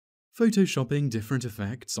Photoshopping different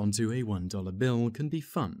effects onto a $1 bill can be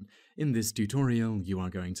fun. In this tutorial, you are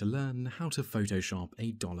going to learn how to Photoshop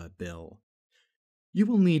a dollar bill. You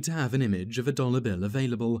will need to have an image of a dollar bill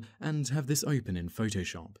available and have this open in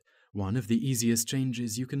Photoshop. One of the easiest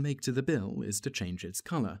changes you can make to the bill is to change its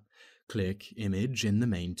color. Click Image in the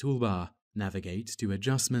main toolbar, navigate to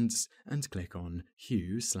Adjustments, and click on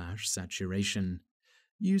Hue/Saturation.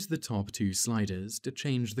 Use the top two sliders to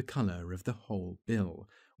change the color of the whole bill.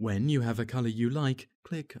 When you have a color you like,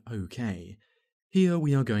 click OK. Here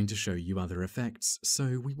we are going to show you other effects,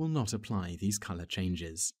 so we will not apply these color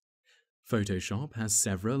changes. Photoshop has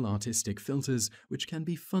several artistic filters which can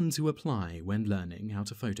be fun to apply when learning how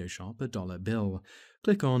to Photoshop a dollar bill.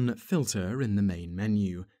 Click on Filter in the main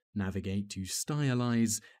menu, navigate to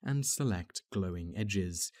Stylize, and select Glowing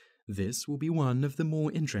Edges. This will be one of the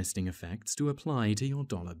more interesting effects to apply to your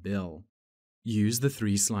dollar bill. Use the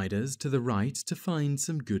three sliders to the right to find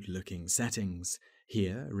some good-looking settings.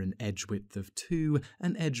 Here, an edge width of 2,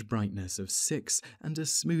 an edge brightness of 6, and a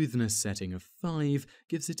smoothness setting of 5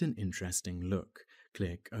 gives it an interesting look.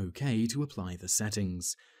 Click OK to apply the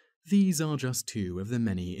settings. These are just two of the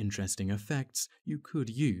many interesting effects you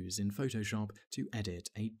could use in Photoshop to edit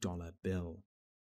a dollar bill.